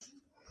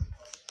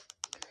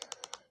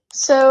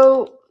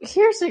So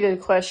here's a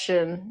good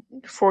question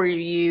for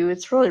you.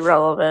 It's really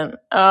relevant.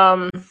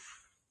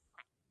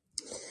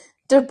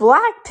 Do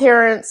Black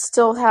parents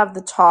still have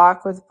the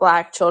talk with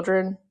Black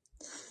children?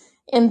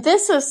 And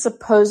this is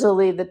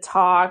supposedly the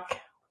talk,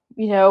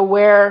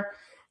 where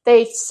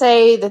they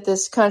say that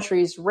this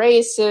country's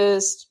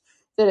racist,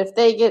 that if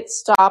they get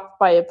stopped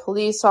by a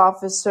police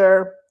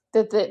officer,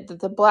 that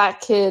the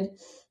Black kid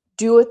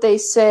do what they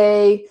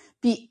say,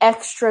 be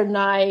extra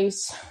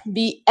nice,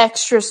 be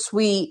extra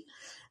sweet,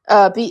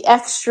 be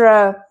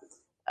extra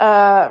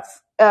uh,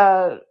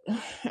 uh,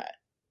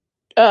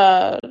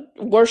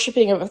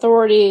 worshiping of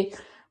authority,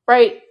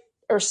 right?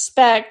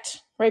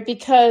 Respect, right?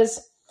 Because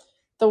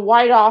the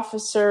white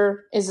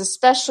officer is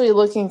especially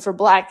looking for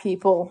Black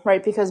people,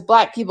 right? Because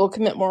Black people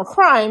commit more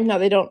crime. Now,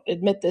 they don't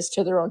admit this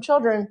to their own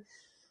children,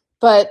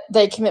 but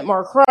they commit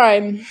more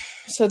crime,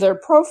 so they're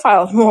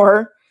profiled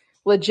more,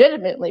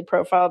 legitimately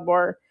profiled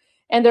more,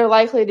 and they're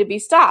likely to be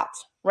stopped,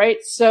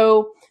 right?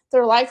 So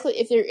they're likely,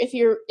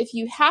 if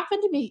you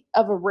happen to be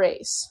of a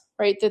race,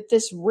 right, that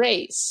this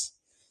race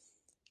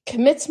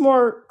commits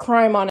more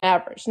crime on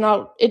average.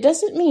 Now, it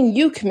doesn't mean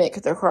you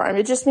commit the crime.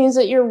 It just means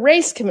that your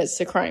race commits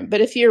the crime. But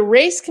if your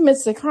race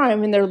commits the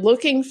crime and they're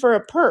looking for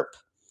a perp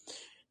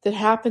that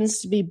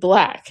happens to be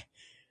Black,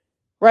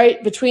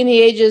 right, between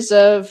the ages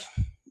of,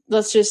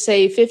 let's just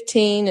say,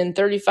 15 and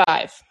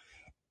 35,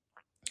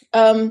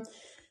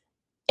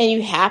 and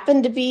you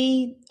happen to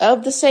be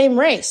of the same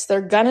race,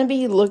 they're going to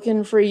be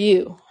looking for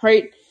you,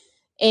 right?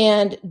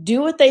 And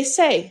do what they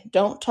say.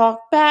 Don't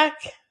talk back,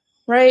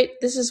 right?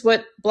 This is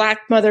what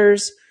Black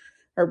mothers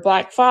or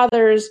Black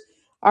fathers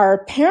are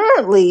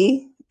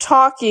apparently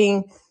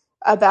talking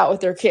about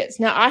with their kids.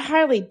 Now, I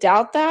highly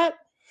doubt that,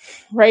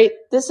 right?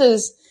 This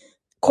is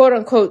quote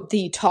unquote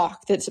the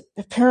talk that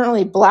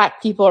apparently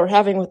Black people are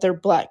having with their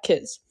Black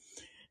kids.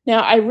 Now,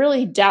 I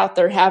really doubt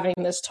they're having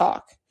this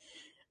talk.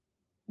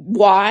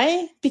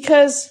 Why?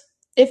 Because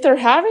if they're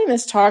having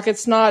this talk,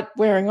 it's not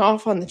wearing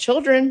off on the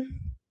children.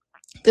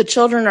 The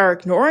children are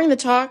ignoring the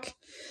talk.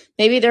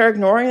 Maybe they're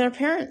ignoring their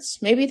parents.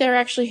 Maybe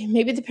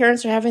the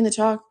parents are having the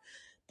talk,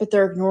 but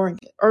they're ignoring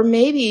it. Or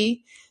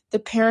maybe the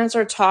parents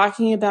are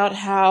talking about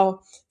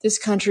how this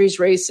country is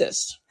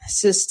racist,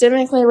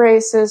 systemically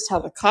racist, how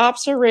the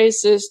cops are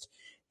racist.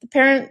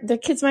 The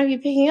kids might be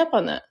picking up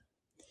on that.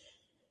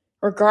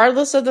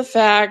 Regardless of the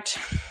fact,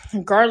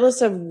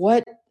 regardless of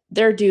what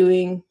they're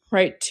doing,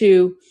 right,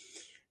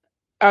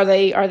 are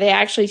they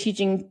actually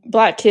teaching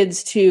Black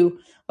kids to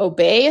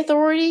obey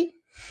authority?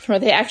 Or are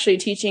they actually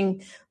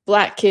teaching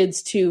Black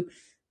kids to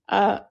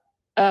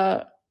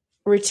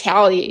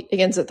retaliate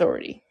against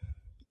authority?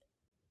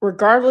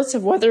 Regardless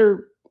of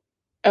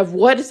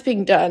what is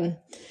being done,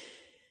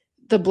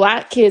 the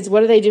Black kids,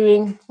 what are they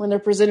doing when they're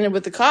presented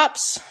with the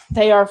cops?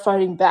 They are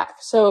fighting back.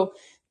 So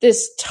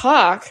this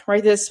talk,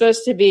 right, that's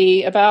supposed to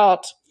be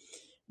about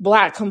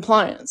Black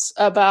compliance,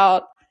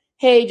 about,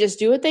 hey, just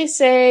do what they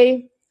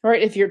say,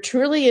 right? If you're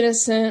truly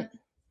innocent,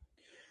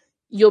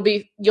 you'll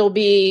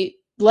be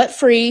let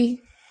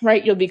free,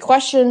 right? You'll be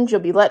questioned, you'll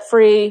be let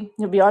free,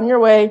 you'll be on your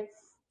way,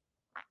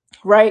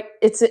 right?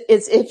 It's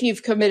if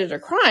you've committed a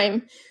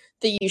crime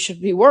that you should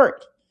be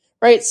worried,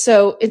 right?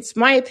 So it's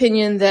my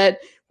opinion that,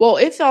 well,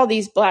 if all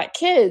these Black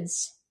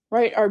kids,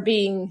 right, are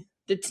being,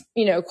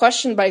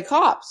 questioned by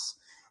cops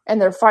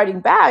and they're fighting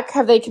back,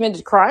 have they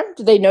committed crime?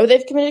 Do they know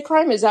they've committed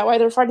crime? Is that why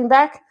they're fighting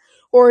back?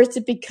 Or is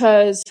it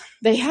because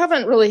they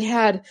haven't really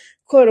had,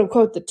 quote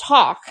unquote, the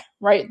talk,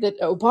 right, that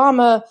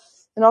Obama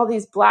and all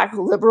these Black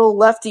liberal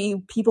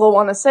lefty people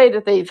want to say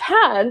that they've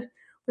had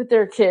with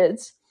their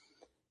kids?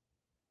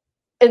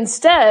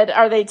 Instead,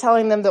 are they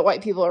telling them that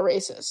white people are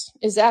racist?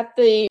 Is that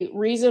the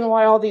reason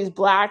why all these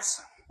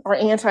Blacks are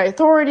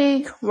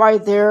anti-authority, why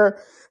they're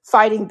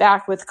fighting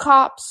back with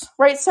cops,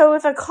 right? So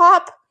if a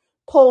cop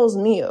pulls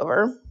me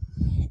over,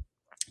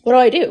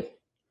 what do?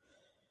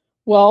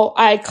 Well,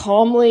 I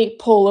calmly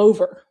pull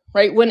over,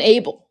 right, when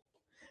able.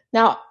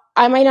 Now,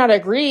 I might not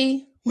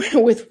agree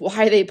with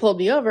why they pulled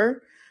me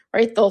over,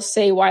 right? They'll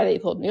say why they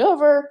pulled me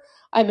over.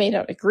 I may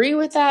not agree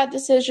with that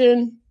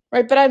decision,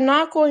 right? But I'm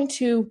not going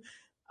to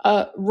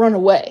run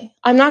away.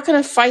 I'm not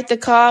going to fight the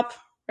cop,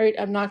 right?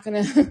 I'm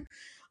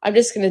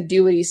just going to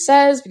do what he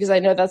says because I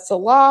know that's the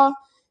law.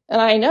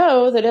 And I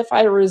know that if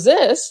I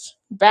resist,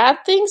 bad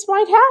things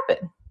might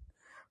happen,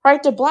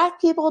 right? Do Black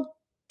people,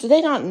 do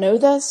they not know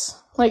this?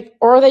 Like,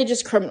 or are they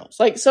just criminals?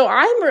 Like, so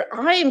I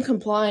am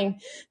complying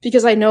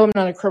because I know I'm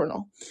not a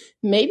criminal.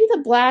 Maybe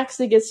the Blacks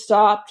that get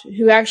stopped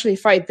who actually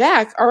fight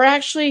back are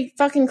actually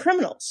fucking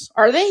criminals.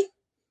 Are they?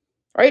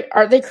 Right?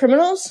 Are they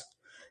criminals?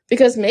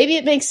 Because maybe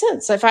it makes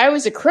sense. If I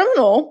was a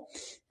criminal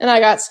and I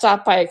got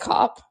stopped by a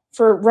cop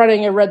for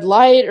running a red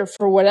light or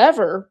for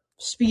whatever,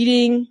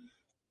 speeding,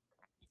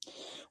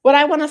 would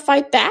I want to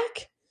fight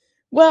back?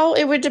 Well,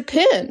 it would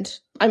depend.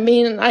 I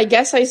mean, I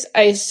guess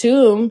I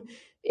assume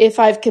if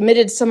I've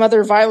committed some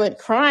other violent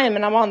crime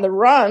and I'm on the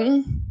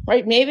run,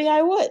 right, maybe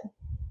I would,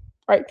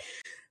 right?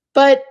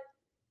 But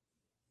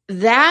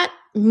that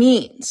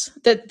means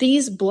that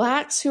these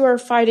Blacks who are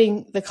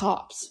fighting the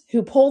cops,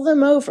 who pull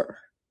them over,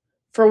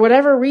 for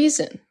whatever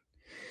reason.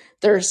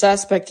 They're a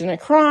suspect in a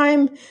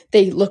crime.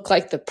 They look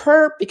like the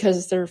perp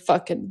because they're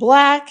fucking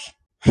black,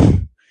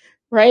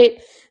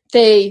 right?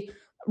 They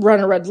run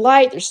a red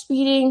light. They're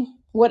speeding.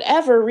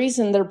 Whatever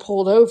reason they're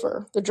pulled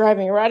over. They're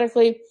driving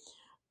erratically.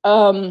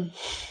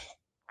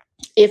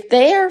 If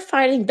they are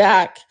fighting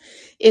back,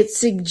 it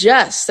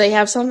suggests they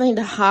have something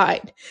to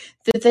hide,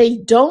 that they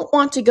don't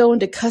want to go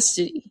into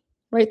custody,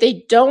 right?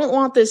 They don't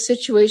want this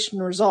situation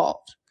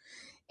resolved,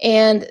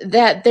 and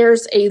that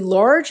there's a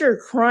larger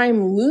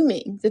crime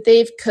looming that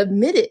they've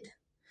committed,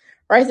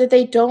 right? That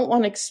they don't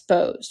want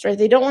exposed, right?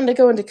 They don't want to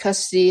go into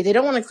custody. They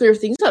don't want to clear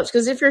things up,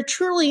 because if you're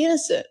truly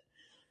innocent,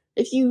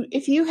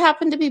 if you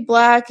happen to be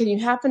black and you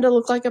happen to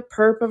look like a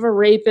perp of a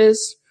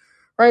rapist,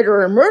 right,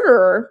 or a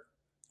murderer,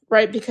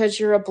 right, because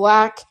you're a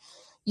black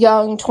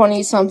young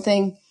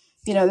 20-something,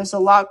 there's a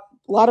lot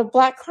of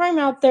black crime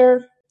out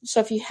there. So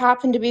if you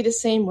happen to be the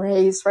same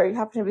race, right, you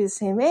happen to be the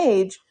same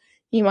age,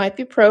 you might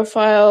be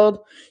profiled,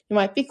 you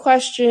might be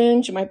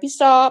questioned, you might be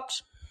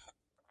stopped,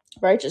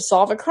 right, to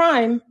solve a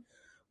crime.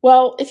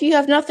 Well, if you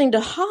have nothing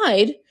to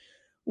hide,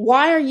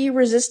 why are you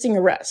resisting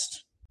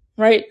arrest,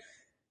 right?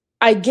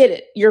 I get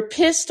it. You're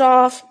pissed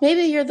off.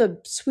 Maybe you're the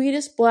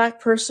sweetest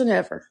black person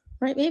ever,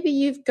 right? Maybe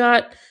you've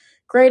got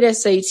great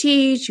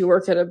SATs, you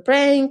work at a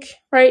bank,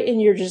 right?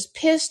 And you're just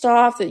pissed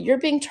off that you're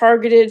being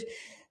targeted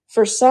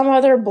for some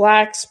other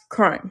black's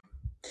crime.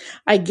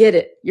 I get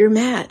it. You're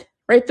mad,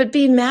 right? But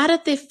be mad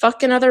at the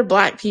fucking other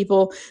black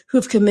people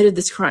who've committed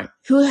this crime,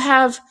 who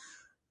have,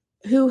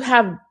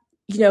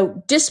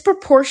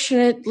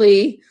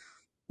 disproportionately,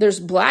 there's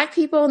black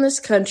people in this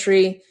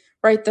country,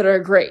 right, that are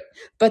great.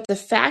 But the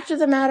fact of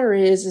the matter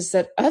is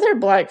that other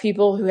black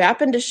people who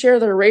happen to share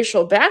their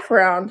racial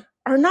background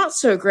are not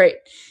so great.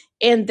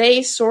 And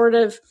they sort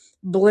of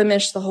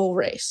blemish the whole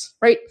race,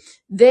 right?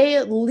 They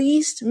at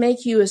least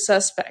make you a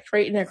suspect,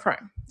 right, in a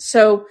crime.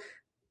 So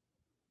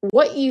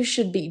what you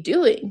should be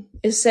doing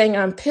is saying,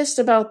 I'm pissed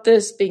about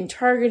this being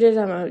targeted.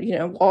 I'm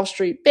a, Wall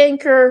Street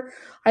banker.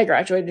 I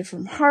graduated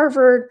from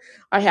Harvard.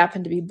 I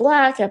happen to be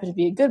black. I happen to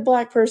be a good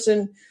black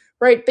person,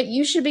 right? But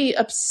you should be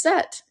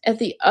upset at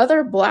the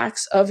other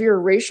blacks of your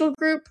racial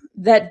group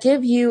that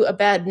give you a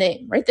bad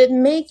name, right? That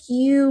make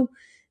you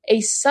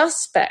a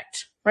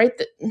suspect, right?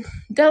 That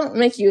don't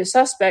make you a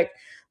suspect,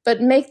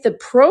 but make the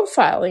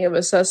profiling of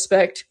a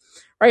suspect,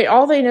 right?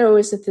 All they know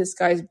is that this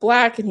guy's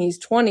black and he's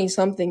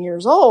 20-something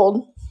years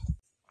old.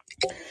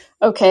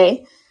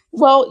 Okay,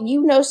 well,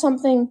 you know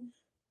something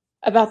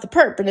about the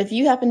perp. And if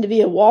you happen to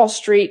be a Wall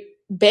Street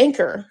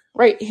banker,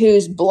 right,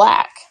 who's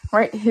black,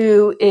 right,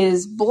 who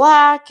is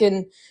black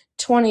and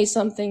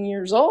 20-something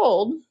years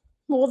old,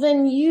 well,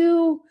 then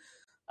you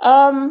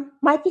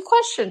might be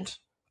questioned.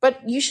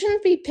 But you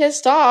shouldn't be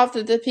pissed off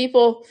that the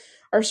people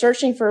are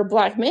searching for a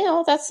black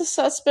male. That's a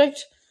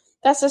suspect.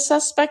 That's a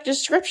suspect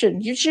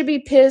description. You should be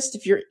pissed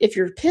if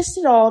you're pissed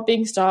at all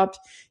being stopped.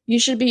 You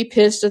should be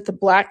pissed at the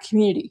black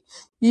community.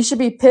 You should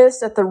be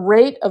pissed at the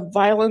rate of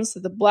violence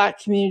that the black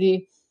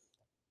community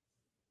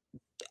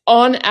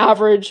on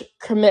average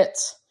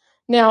commits.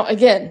 Now,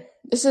 again,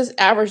 this is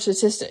average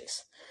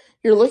statistics.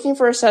 You're looking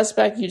for a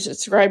suspect, you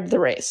describe the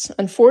race.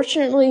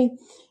 Unfortunately,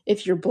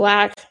 if you're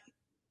black,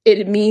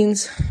 it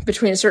means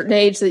between a certain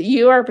age that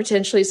you are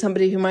potentially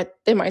somebody who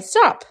they might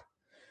stop.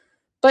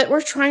 But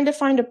we're trying to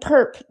find a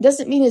perp.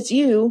 Doesn't mean it's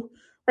you,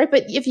 right?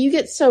 But if you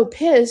get so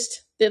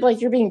pissed that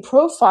like you're being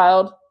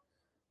profiled,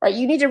 right,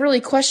 you need to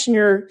really question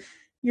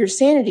your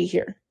sanity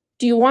here.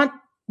 Do you want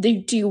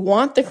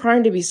the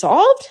crime to be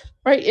solved?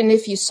 Right? And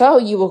if you so,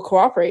 you will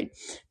cooperate.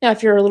 Now,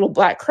 if you're a little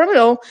black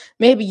criminal,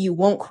 maybe you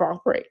won't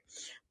cooperate.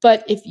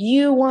 But if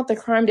you want the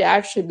crime to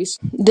actually be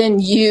solved, then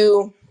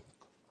you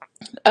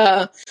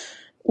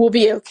will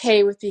be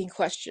okay with being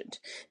questioned.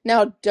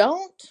 Now,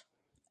 don't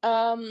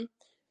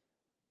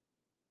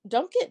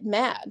get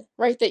mad,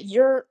 right, that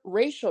your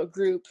racial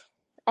group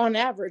on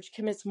average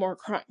commits more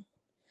crime,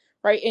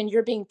 right? And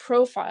you're being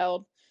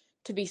profiled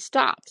to be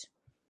stopped,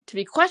 to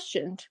be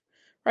questioned,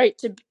 right?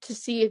 To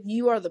see if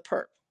you are the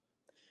perp.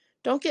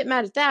 Don't get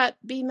mad at that.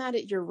 Be mad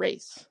at your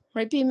race,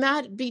 right?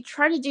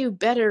 Try to do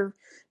better.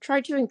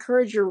 Try to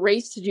encourage your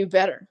race to do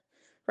better,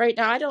 right?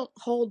 Now, I don't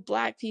hold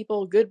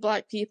good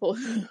black people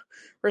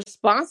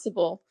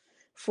responsible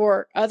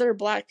for other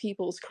black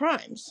people's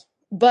crimes.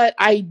 But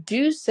I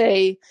do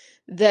say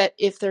that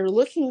if they're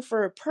looking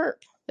for a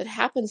perp that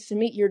happens to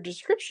meet your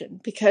description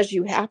because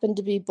you happen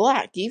to be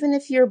black, even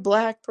if you're a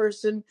black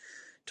person,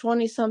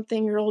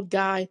 20-something-year-old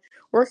guy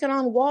working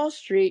on Wall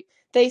Street,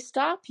 they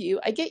stop you.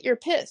 I get you're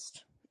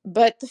pissed.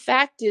 But the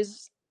fact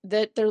is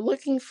that they're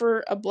looking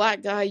for a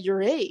black guy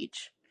your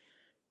age,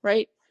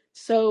 right?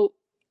 So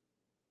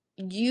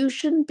you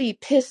shouldn't be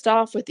pissed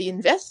off with the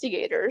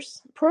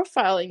investigators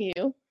profiling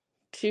you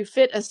to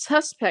fit a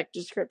suspect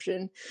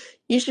description.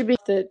 You should be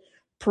that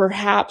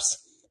perhaps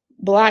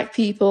black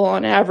people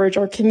on average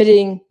are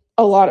committing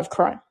a lot of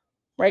crime,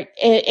 right?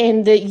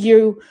 And that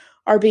you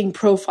are being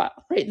profiled,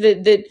 right?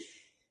 That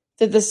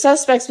the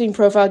suspect's being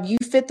profiled, you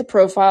fit the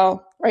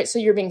profile, right? So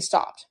you're being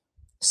stopped.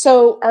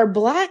 So are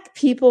black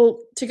people,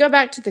 to go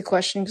back to the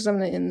question, because I'm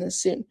going to end this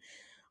soon,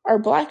 Are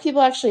black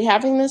people actually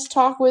having this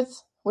talk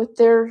with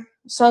their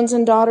sons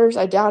and daughters?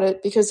 I doubt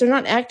it, because they're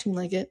not acting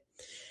like it,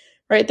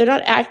 right? They're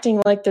not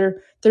acting like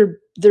they're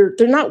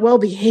not well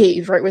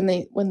behaved, right?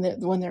 When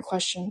they're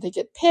questioned, they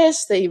get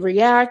pissed, they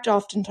react.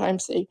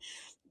 Oftentimes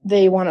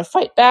they want to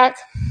fight back.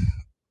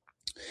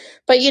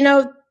 But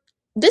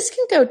this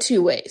can go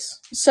two ways.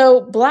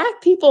 So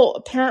black people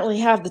apparently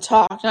have the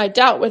talk, and I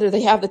doubt whether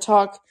they have the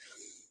talk,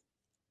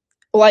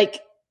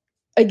 like,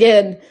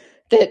 again,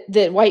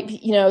 that white,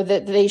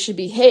 that they should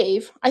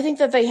behave. I think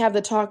that they have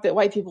the talk that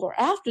white people are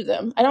after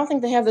them. I don't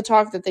think they have the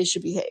talk that they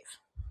should behave.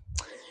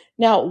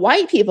 Now,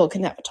 white people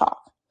can have a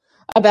talk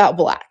about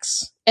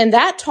blacks, and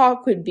that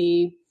talk would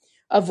be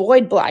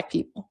avoid black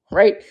people,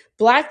 right?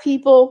 Black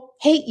people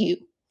hate you.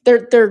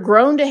 They're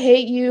grown to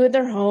hate you in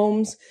their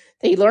homes.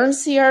 They learn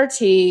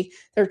CRT.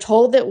 They're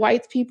told that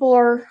white people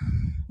are,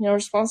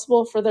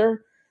 responsible for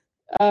their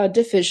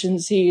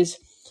deficiencies.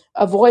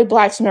 Avoid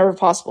blacks whenever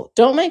possible.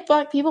 Don't make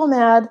black people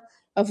mad.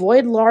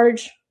 Avoid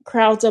large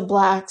crowds of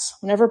blacks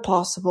whenever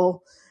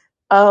possible.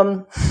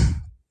 And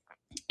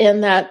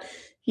that,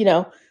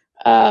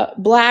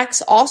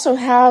 blacks also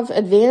have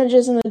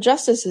advantages in the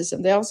justice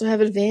system. They also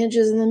have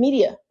advantages in the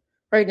media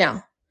right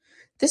now.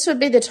 This would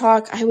be the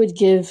talk I would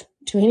give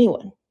to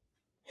anyone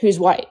who's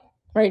white,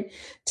 right?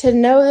 To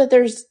know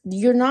that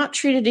you're not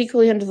treated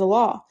equally under the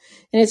law.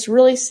 And it's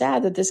really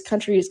sad that this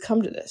country has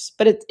come to this,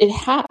 but it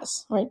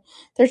has, right?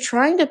 They're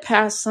trying to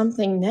pass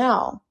something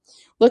now.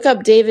 Look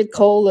up David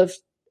Cole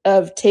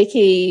of Take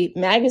A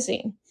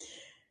magazine,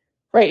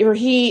 right? Where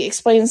he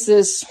explains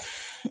this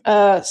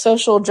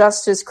social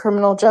justice,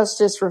 criminal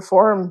justice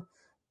reform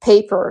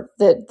paper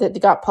that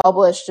got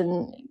published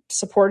and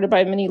supported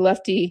by many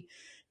lefty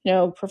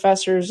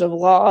professors of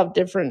law of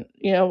different,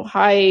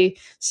 high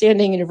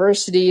standing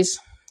universities,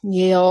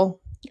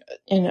 Yale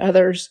and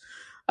others,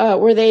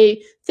 where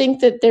they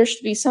think that there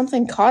should be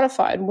something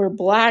codified where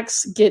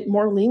blacks get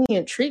more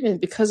lenient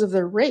treatment because of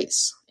their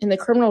race in the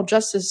criminal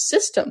justice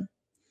system.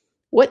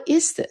 What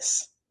is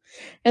this?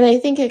 And I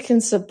think it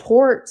can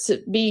support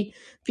be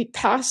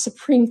past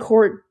Supreme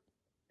Court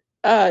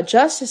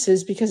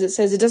justices because it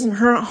says it doesn't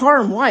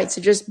harm whites,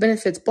 it just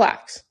benefits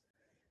blacks.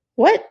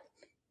 What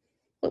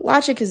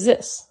logic is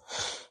this?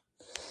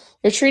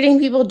 You're treating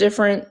people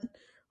different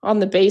on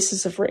the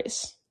basis of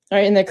race,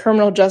 right? In the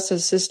criminal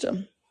justice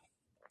system,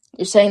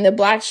 you're saying that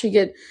blacks should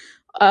get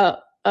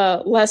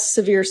less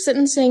severe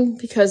sentencing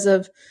because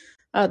of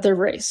their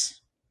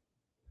race.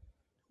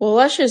 Well,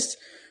 let's just,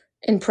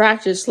 in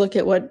practice, look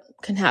at what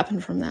can happen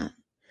from that.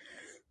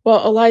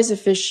 Well,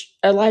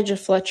 Elijah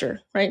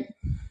Fletcher, right?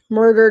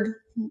 Murdered,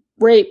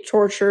 raped,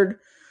 tortured,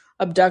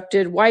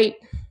 abducted, white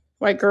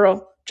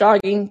girl,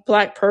 jogging,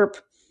 black perp.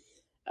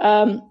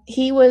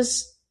 He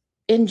was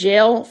in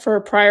jail for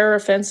a prior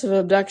offense of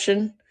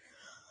abduction,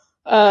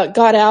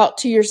 got out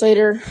 2 years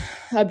later,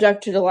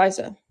 abducted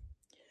Eliza.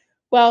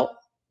 Well,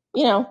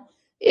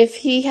 if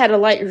he had a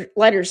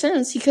lighter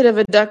sentence, he could have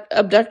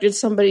abducted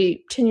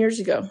somebody 10 years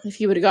ago. If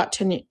he would have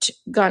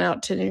gone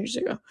out 10 years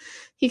ago,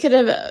 he could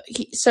have.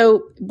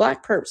 So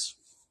black perps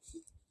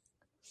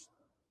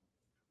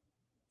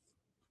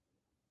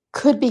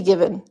could be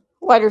given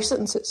lighter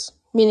sentences,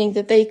 meaning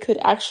that they could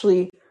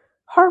actually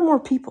harm more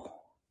people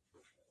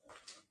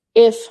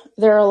if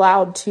they're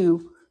allowed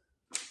to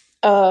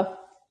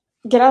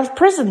get out of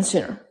prison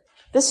sooner.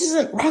 This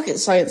isn't rocket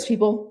science,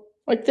 people.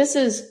 Like, this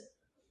is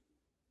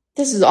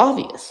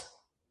obvious.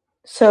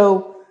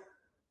 So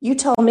you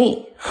tell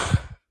me,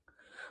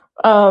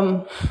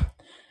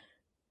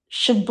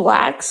 should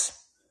blacks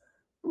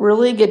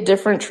really get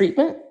different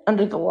treatment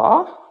under the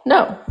law?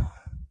 No.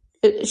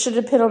 It should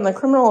depend on the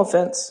criminal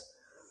offense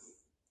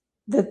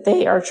that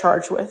they are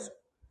charged with.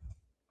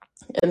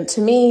 And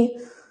to me,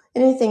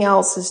 anything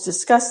else is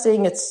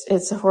disgusting.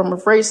 It's a form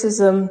of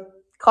racism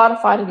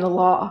codified in the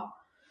law,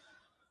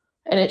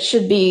 and it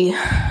should be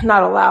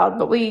not allowed.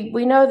 But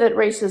we know that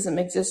racism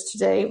exists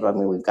today. I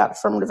mean, we've got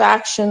affirmative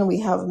action.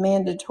 We have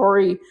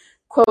mandatory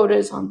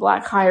quotas on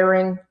black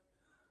hiring.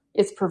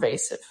 It's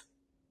pervasive.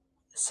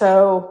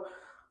 So,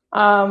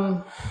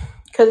 because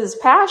it's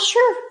passed,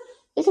 sure,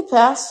 it could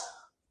pass.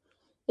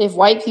 If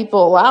white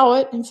people allow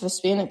it, if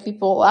Hispanic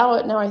people allow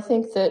it. Now, I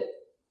think that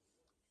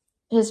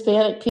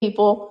Hispanic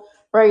people,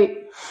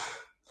 right,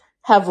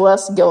 have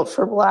less guilt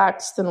for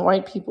blacks than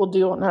white people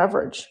do on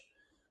average.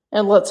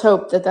 And let's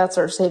hope that that's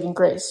our saving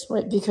grace,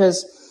 right?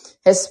 Because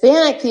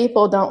Hispanic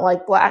people don't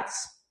like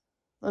blacks.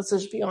 Let's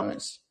just be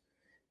honest.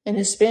 And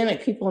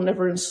Hispanic people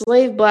never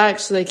enslaved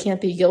blacks, so they can't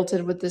be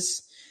guilted with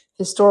this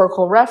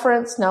historical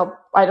reference. Now,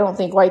 I don't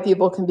think white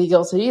people can be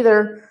guilted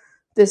either.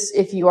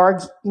 If you are,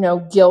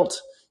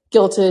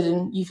 guilted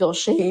and you feel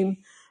shame,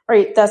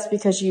 right? That's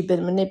because you've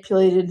been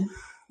manipulated.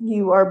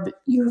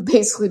 You've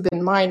basically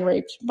been mind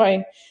raped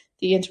by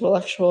the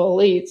intellectual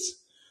elites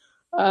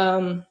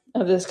of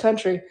this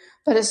country.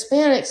 But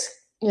Hispanics,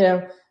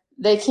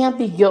 they can't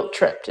be guilt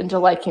tripped into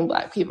liking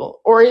black people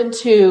or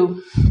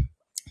into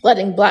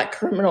letting black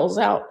criminals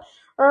out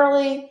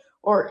early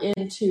or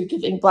into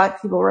giving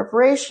black people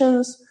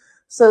reparations.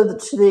 So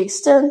to the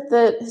extent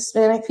that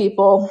Hispanic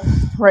people,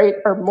 right,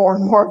 are more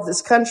and more of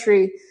this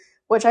country,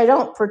 which I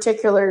don't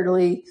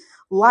particularly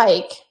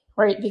like,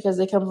 right, because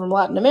they come from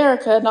Latin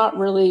America, not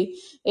really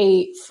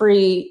a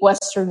free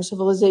Western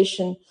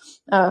civilization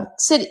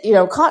city,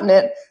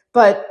 continent.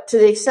 But to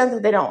the extent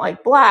that they don't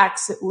like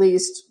blacks, at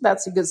least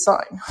that's a good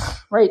sign,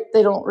 right?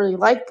 They don't really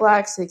like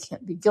blacks. They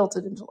can't be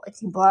guilted into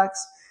liking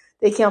blacks.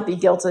 They can't be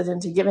guilted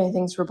into giving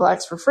things for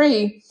blacks for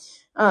free.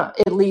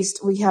 At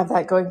least we have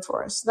that going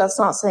for us. That's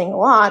not saying a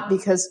lot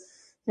because,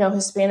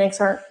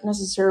 Hispanics aren't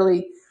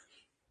necessarily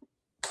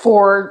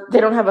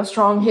they don't have a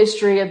strong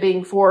history of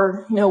being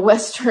for,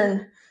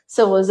 Western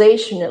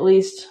civilization, at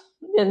least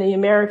in the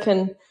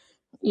American,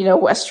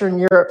 Western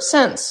Europe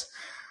sense.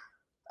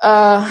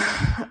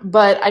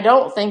 But I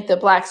don't think that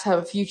blacks have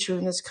a future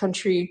in this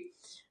country,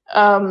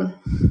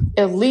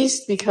 at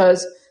least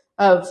because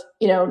of,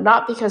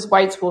 not because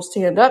whites will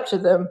stand up to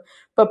them,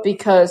 but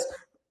because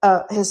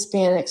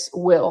Hispanics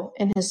will.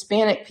 And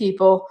Hispanic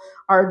people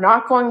are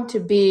not going to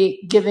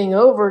be giving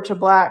over to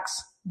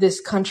blacks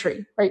this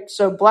country, right?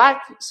 So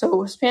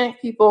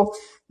Hispanic people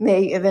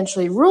may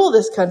eventually rule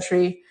this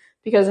country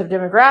because of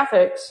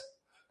demographics,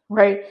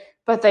 right?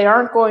 But they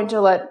aren't going to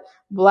let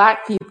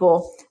black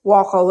people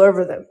walk all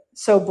over them.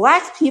 So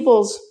black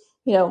people's,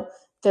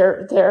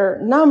 their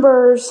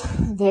numbers,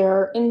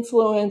 their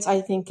influence,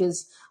 I think,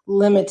 is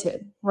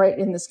limited, right,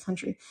 in this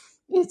country.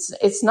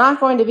 It's not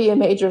going to be a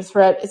major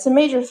threat. It's a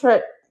major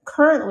threat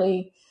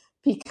currently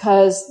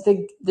because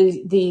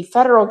the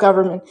federal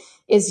government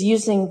is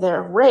using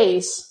their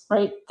race,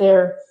 right?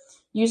 They're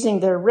using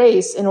their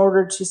race in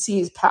order to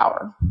seize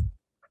power,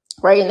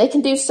 right? And they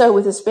can do so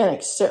with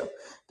Hispanics too,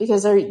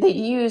 because they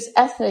use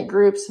ethnic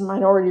groups and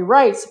minority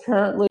rights,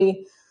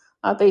 apparently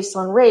based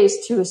on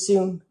race, to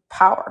assume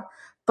power.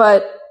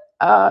 But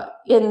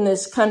in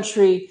this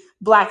country,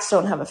 blacks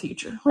don't have a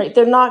future, right?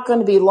 They're not going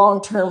to be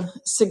long-term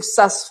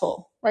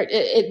successful, right?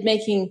 It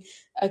making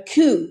a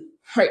coup,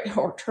 right?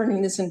 Or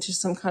turning this into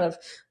some kind of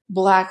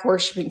black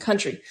worshiping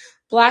country.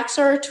 Blacks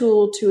are a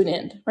tool to an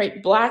end,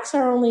 right? Blacks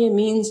are only a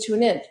means to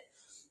an end.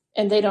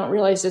 And they don't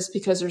realize this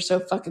because they're so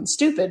fucking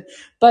stupid,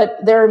 but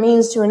they're a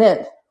means to an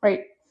end,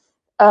 right?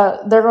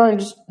 They're going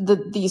to,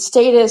 the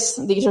statists,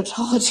 the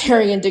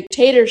totalitarian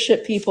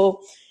dictatorship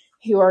people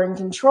who are in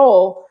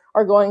control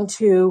are going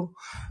to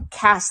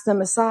cast them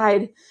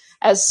aside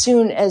as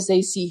soon as they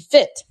see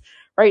fit,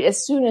 right?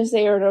 As soon as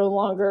they are no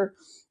longer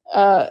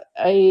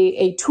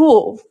a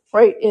tool,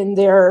 right, in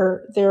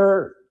their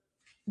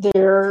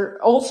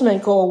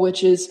ultimate goal,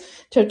 which is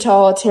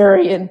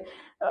totalitarian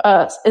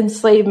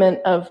enslavement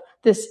of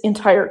this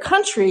entire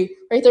country,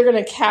 right? They're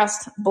going to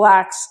cast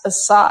blacks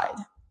aside.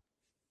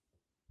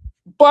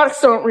 Blacks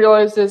don't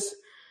realize this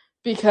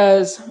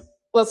because,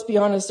 let's be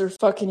honest, they're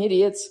fucking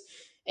idiots.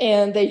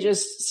 And they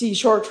just see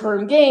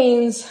short-term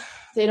gains.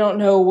 They don't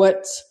know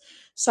what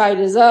side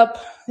is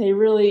up.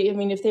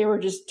 If they were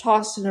just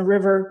tossed in a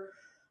river,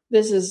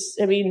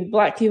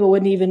 black people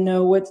wouldn't even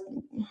know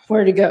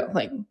where to go.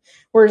 Like,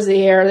 where's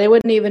the air? They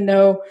wouldn't even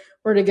know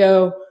where to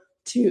go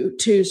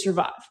to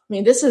survive.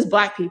 This is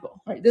black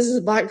people, right? This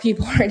is black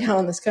people right now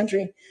in this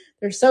country.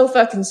 They're so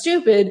fucking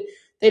stupid,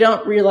 they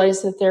don't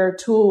realize that they're a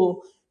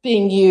tool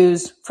being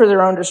used for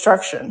their own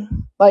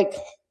destruction. Like,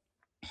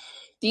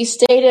 these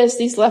statists,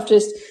 these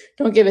leftists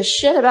don't give a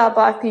shit about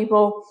black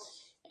people.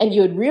 And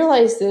you would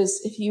realize this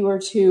if you were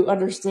to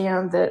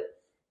understand that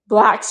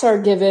blacks are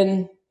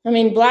given,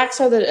 blacks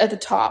are at the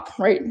top,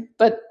 right?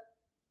 But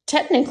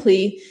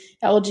technically,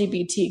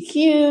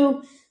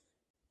 LGBTQ,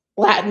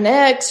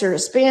 Latinx or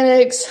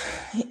Hispanics,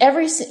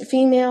 every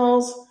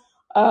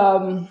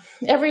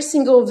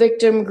single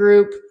victim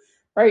group,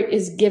 right,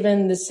 is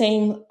given the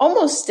same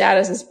almost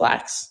status as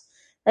blacks,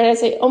 right? I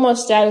say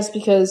almost status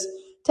because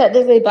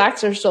technically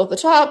blacks are still at the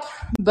top,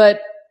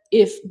 but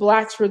if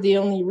blacks were the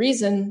only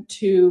reason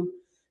to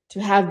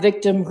have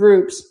victim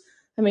groups,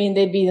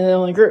 they'd be the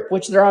only group,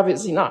 which they're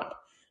obviously not.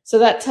 So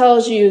that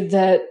tells you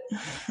that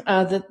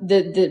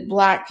that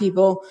black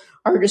people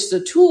are just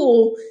a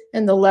tool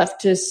in the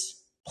leftist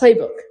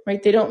playbook,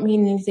 right? They don't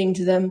mean anything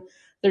to them.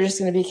 They're just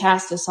going to be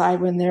cast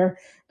aside when they're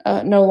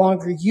no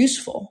longer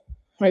useful,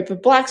 right?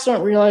 But blacks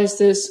don't realize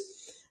this.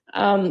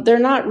 They're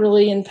not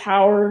really in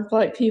power,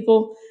 black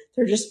people.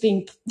 They're just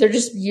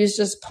used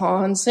as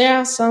pawns.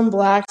 Yeah, some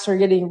blacks are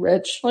getting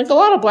rich. Like, a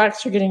lot of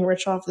blacks are getting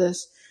rich off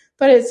this,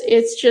 but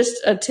it's just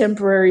a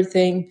temporary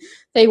thing.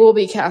 They will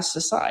be cast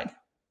aside.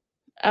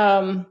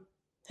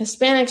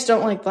 Hispanics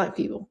don't like black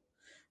people,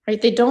 right?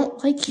 They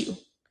don't like you,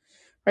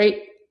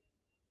 right?